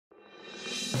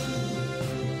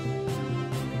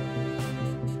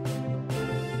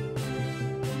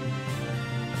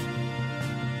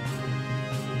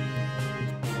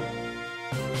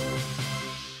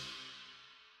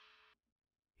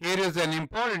Here is an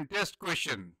important test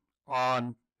question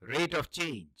on rate of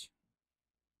change.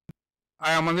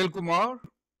 I am Anil Kumar.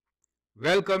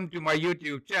 Welcome to my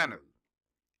YouTube channel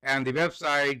and the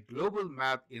website Global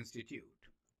Math Institute.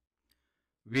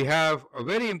 We have a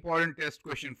very important test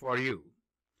question for you,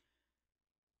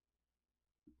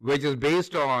 which is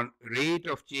based on rate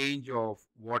of change of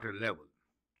water level.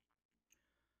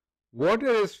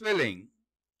 Water is filling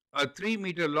a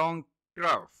 3-meter long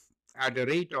trough at a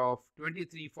rate of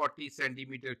 2340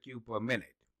 centimeter cube per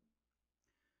minute.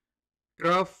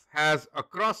 Trough has a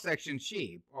cross-section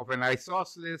shape of an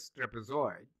isosceles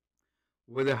trapezoid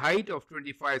with a height of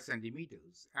 25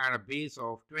 centimeters and a base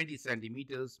of 20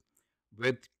 centimeters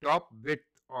with top width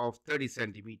of 30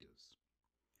 centimeters.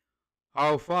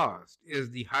 How fast is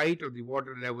the height of the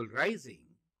water level rising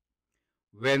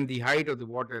when the height of the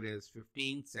water is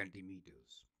 15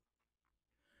 centimeters?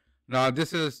 Now,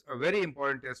 this is a very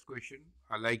important test question.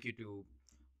 I'd like you to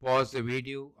pause the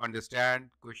video,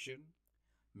 understand question,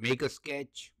 make a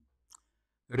sketch,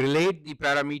 relate the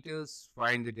parameters,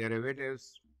 find the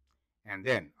derivatives, and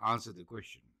then answer the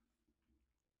question.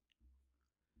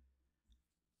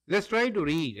 Let's try to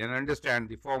read and understand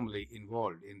the formula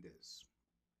involved in this.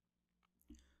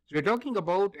 So we're talking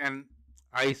about an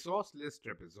isosceles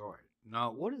trapezoid.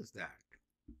 Now, what is that?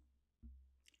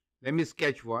 Let me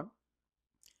sketch one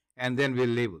and then we'll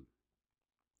label.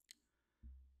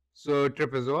 So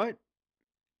trapezoid,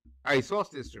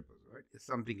 isosceles trapezoid is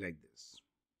something like this.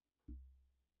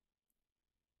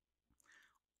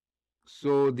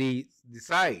 So the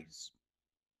sides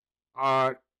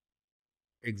are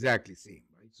exactly same,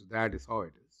 right? So that is how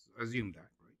it is. Assume that,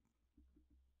 right?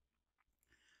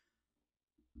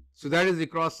 So that is the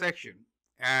cross section,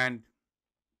 and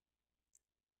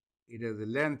it has a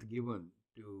length given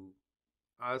to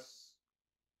us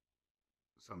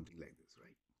something like this,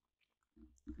 right?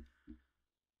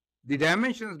 The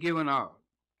dimensions given are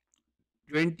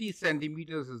 20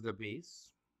 centimeters is the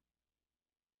base,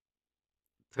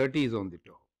 30 is on the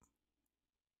top.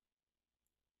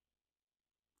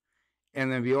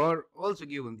 And then we are also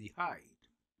given the height.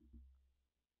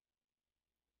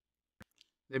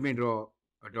 Let me draw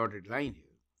a dotted line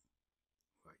here.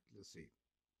 Right, let's see.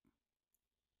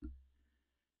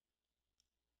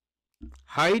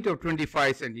 Height of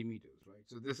 25 centimeters, right?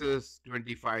 So this is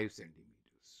 25 centimeters.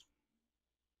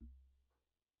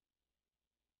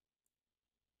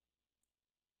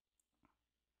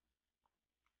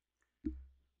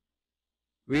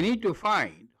 We need to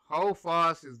find how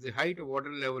fast is the height of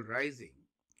water level rising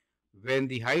when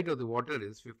the height of the water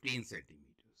is 15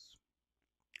 centimeters.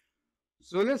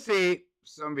 So let's say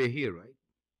somewhere here, right?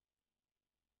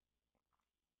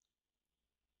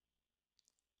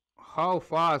 How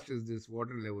fast is this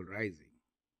water level rising?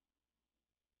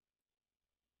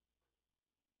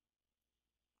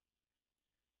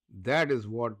 That is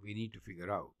what we need to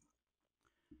figure out.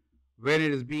 When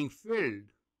it is being filled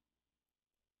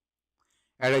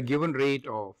at a given rate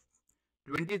of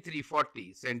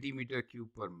 2340 centimeter cube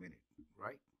per minute,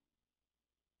 right?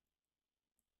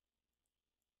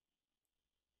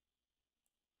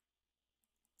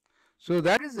 So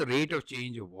that is the rate of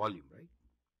change of volume, right?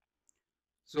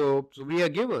 So we are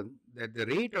given that the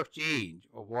rate of change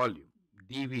of volume,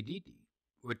 dV dt,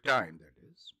 with time, that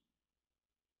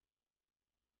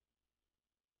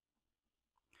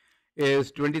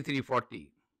is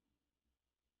 2340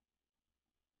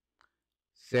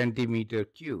 centimeter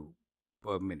cube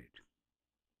per minute.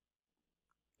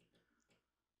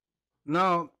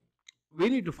 Now, we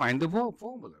need to find the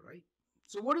formula, right?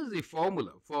 So what is the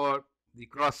formula for the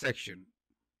cross section?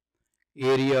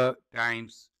 Area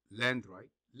times length, right?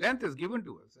 Length is given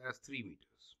to us as 3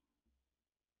 meters.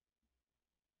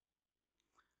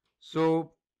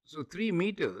 So 3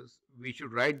 meters, we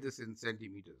should write this in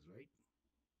centimeters, right?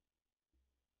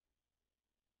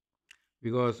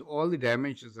 Because all the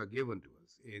dimensions are given to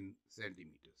us in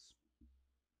centimeters.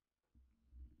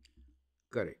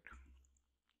 Correct.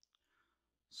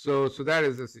 So that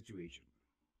is the situation.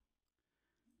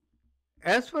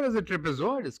 As far as the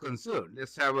trapezoid is concerned,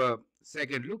 let's have a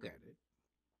second look at it.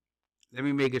 Let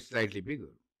me make it slightly bigger.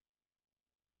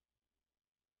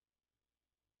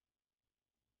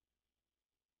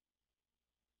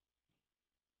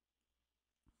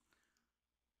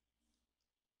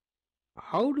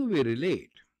 How do we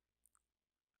relate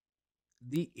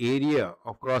the area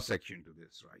of cross section to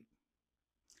this, right?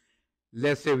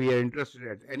 Let's say we are interested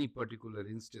at any particular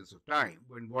instance of time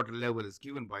when water level is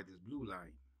given by this blue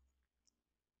line.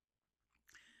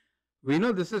 We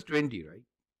know this is 20, right?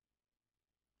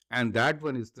 And that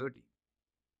one is 30.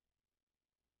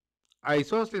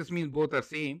 Isosceles means both are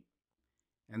same,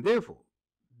 and therefore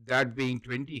that being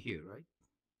 20 here, right?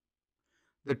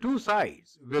 The two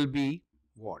sides will be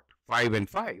what? 5 and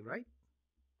 5, right?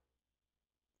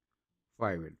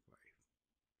 5 and 5.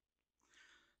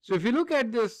 So if you look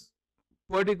at this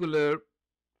particular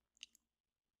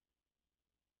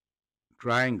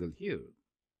triangle here,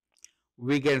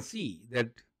 we can see that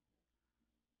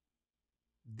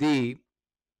the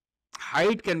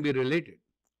height can be related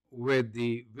with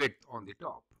the width on the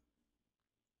top.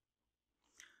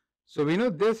 So we know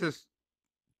this is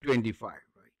 25, right?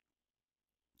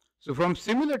 So from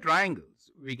similar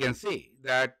triangles, we can say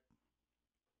that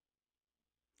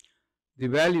the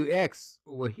value x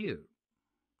over here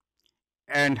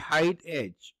and height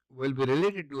h will be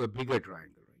related to a bigger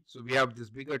triangle, right? So we have this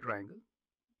bigger triangle.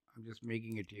 I'm just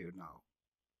making it here now.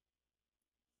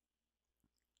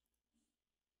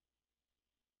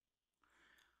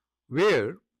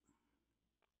 Where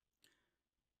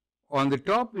on the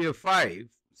top we have 5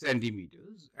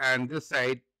 centimeters and this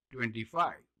side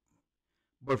 25.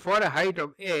 But for a height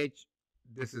of h,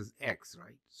 this is x,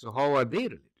 right? So how are they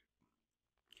related?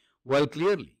 Well,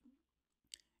 clearly,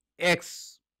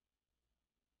 x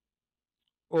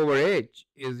over h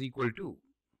is equal to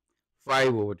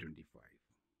 5 over 25,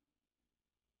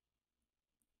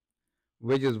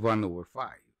 which is 1 over 5.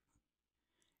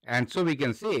 And so we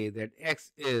can say that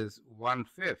x is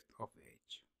 1/5 of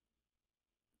h.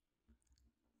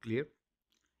 Clear?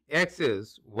 X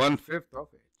is 1/5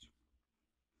 of h.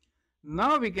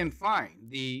 Now we can find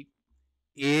the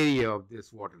area of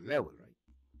this water level, right?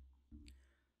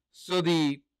 So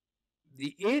the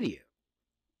area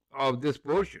of this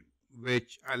portion,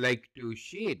 which I like to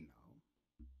shade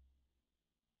now,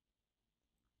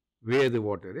 where the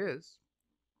water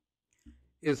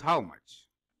is how much?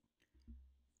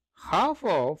 Half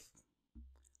of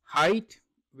height,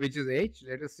 which is h,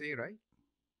 let us say, right,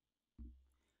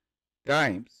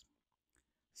 times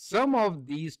sum of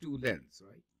these two lengths,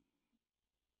 right?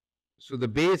 So the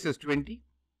base is 20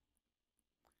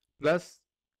 plus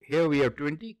here we have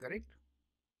 20, correct?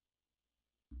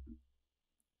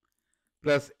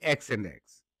 Plus x and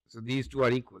x. So these two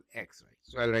are equal, x, right?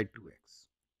 So I'll write 2x.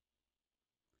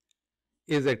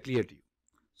 Is that clear to you?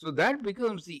 So that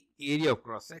becomes the area of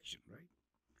cross section, right?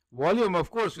 Volume, of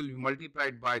course, will be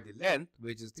multiplied by the length,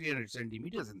 which is 300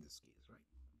 centimeters in this case, right?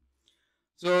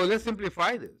 So let's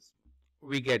simplify this.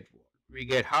 We get what? We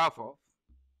get half of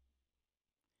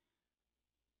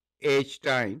h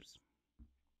times,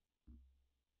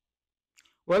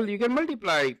 well, you can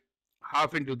multiply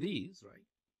half into these, right?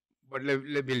 But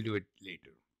we'll do it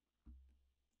later.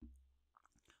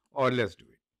 Or let's do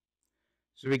it.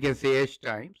 So we can say h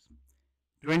times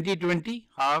 20,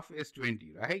 half is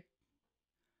 20, right?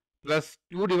 Plus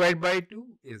 2 divided by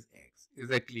 2 is x. Is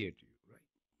that clear to you, right?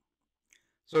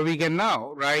 So we can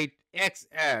now write x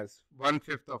as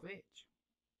 1/5 of h.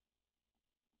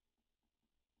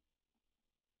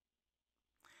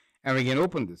 And we can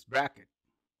open this bracket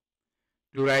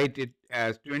to write it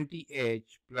as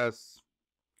 20h plus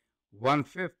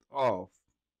 1/5 of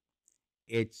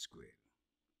h squared.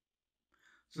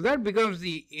 So that becomes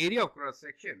the area of cross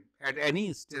section at any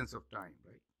instance of time,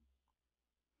 right?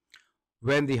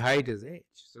 When the height is h.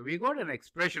 So we got an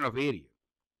expression of area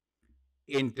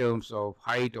in terms of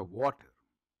height of water.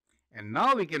 And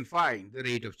now we can find the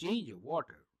rate of change of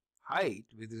water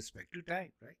height with respect to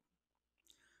time, right?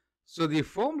 So the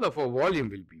formula for volume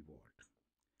will be what?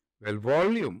 Well,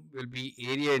 volume will be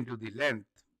area into the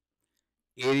length,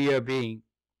 area being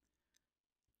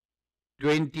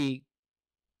 20h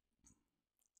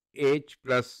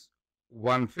plus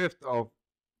 1/5 of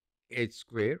h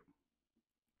square,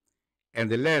 and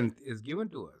the length is given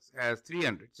to us as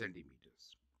 300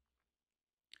 centimeters.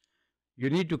 You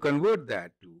need to convert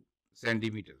that to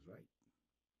centimeters, right?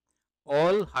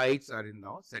 All heights are in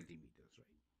now centimeters, right?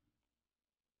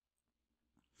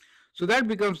 So that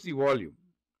becomes the volume,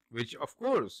 which of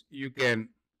course you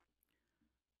can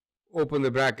open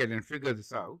the bracket and figure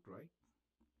this out, right?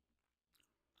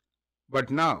 But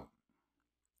now,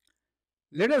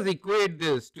 let us equate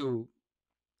this to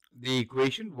the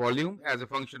equation volume as a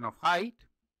function of height,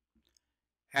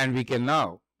 and we can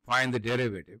now find the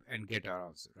derivative and get our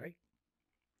answer, right?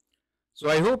 So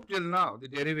I hope till now the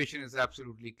derivation is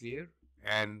absolutely clear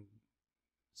and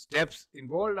steps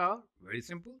involved are very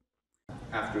simple.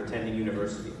 After attending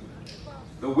university.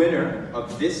 The winner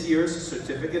of this year's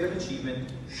Certificate of Achievement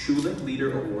Schulich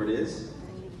Leader Award is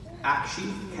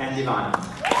Kandelwal.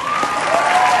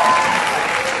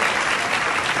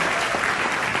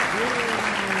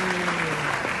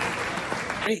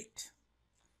 Great.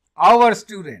 Our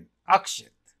student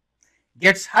Akshat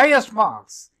gets highest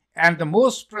marks and the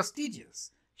most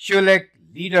prestigious Schulich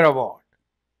Leader Award.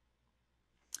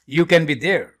 you can be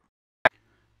there.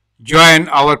 Join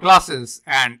our classes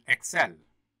and excel.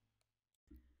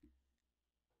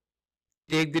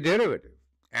 Take the derivative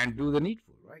and do the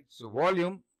needful, right? So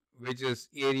volume, which is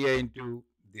area into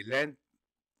the length,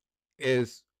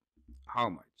 is how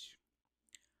much?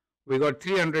 We got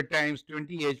 300 times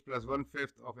 20h plus 1/5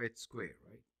 of h square,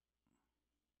 right?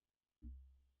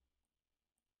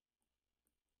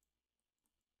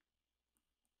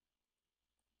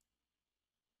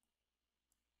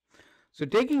 So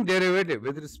taking derivative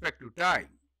with respect to time,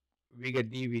 we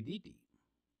get dv dt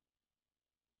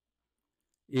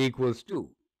equals to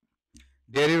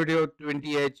derivative of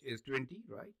 20h is 20,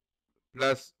 right?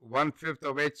 Plus 1/5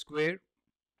 of h square,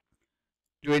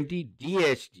 20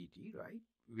 dh dt, right?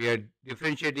 We are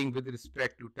differentiating with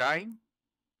respect to time,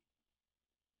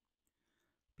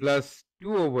 plus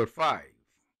 2 over 5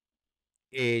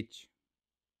 h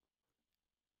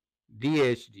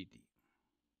dh dt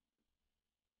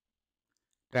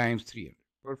times 300.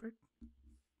 Perfect.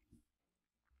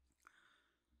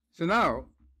 So now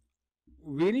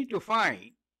we need to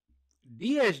find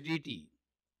dh dt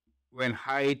when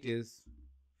height is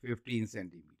 15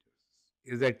 centimeters.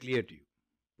 Is that clear to you?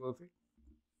 Perfect.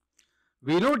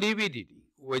 We know dv dt,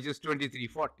 which is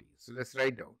 2340. So let's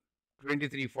write down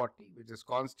 2340, which is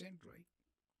constant, right?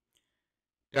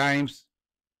 Times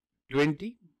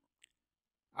 20.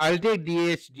 I'll take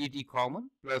dh dt common,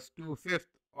 plus 2/5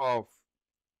 of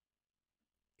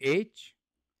h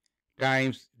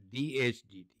times dh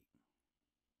dt.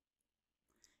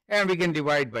 And we can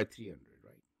divide by 300,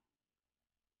 right?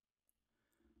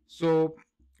 So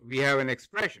we have an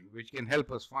expression which can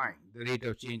help us find the rate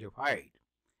of change of height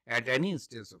at any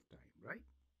instance of time, right?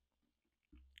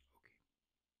 Okay.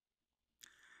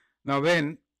 Now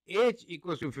when h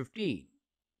equals to 15,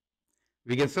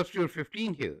 we can substitute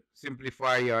 15 here,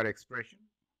 simplify our expression.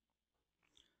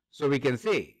 So we can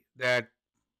say that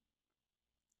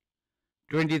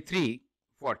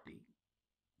 2340,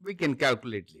 we can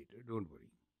calculate later, don't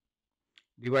worry,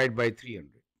 divide by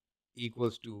 300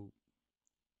 equals to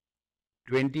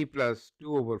 20 plus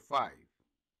 2 over 5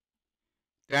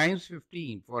 times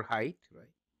 15 for height,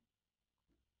 right?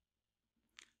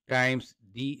 Times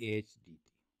dh dt.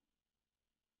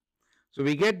 So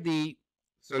we get the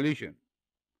solution.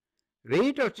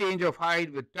 Rate of change of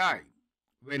height with time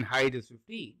when height is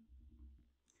 15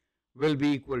 will be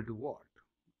equal to what?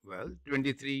 Well,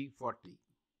 2340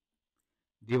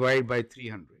 divided by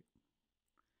 300,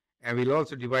 and we'll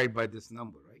also divide by this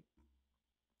number, right?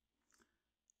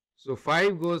 So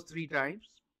 5 goes 3 times.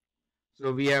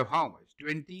 So we have how much?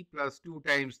 20 plus 2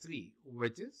 times 3,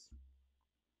 which is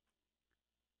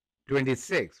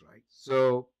 26, right?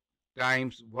 So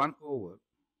times 1 over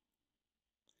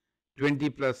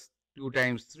 20 plus 2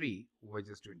 times 3, which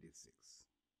is 26.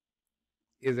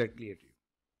 Is that clear to you?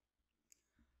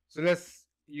 So let's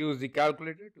use the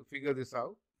calculator to figure this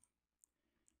out.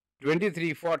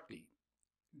 2340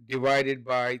 divided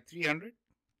by 300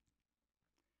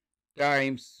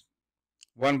 times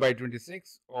 1 by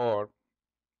 26, or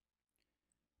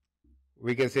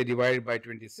we can say divided by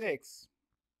 26,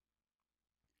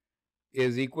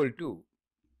 is equal to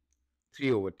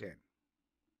 3 over 10.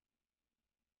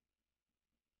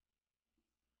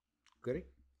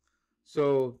 Correct?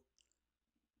 So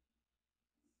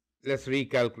let's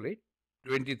recalculate.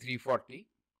 2340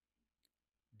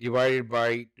 divided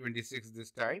by 26 this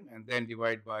time, and then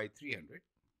divide by 300,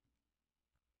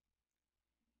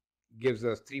 gives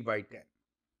us 3 by 10.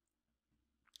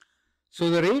 So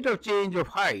the rate of change of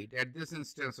height at this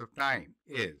instance of time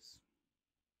is,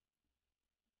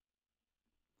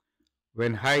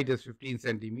 when height is 15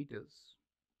 centimeters,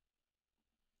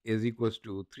 is equals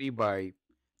to 3 by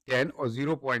 10, or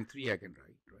 0.3 I can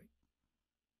write, right?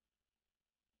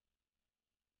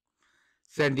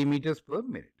 Centimeters per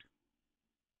minute.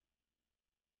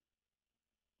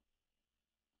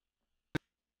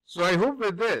 So I hope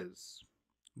with this,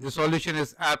 the solution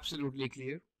is absolutely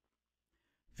clear.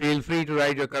 Feel free to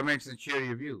write your comments and share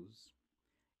your views.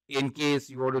 In case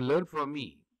you want to learn from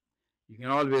me, you can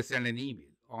always send an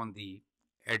email on the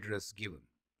address given.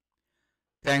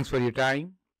 Thanks for your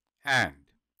time and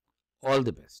all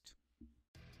the best.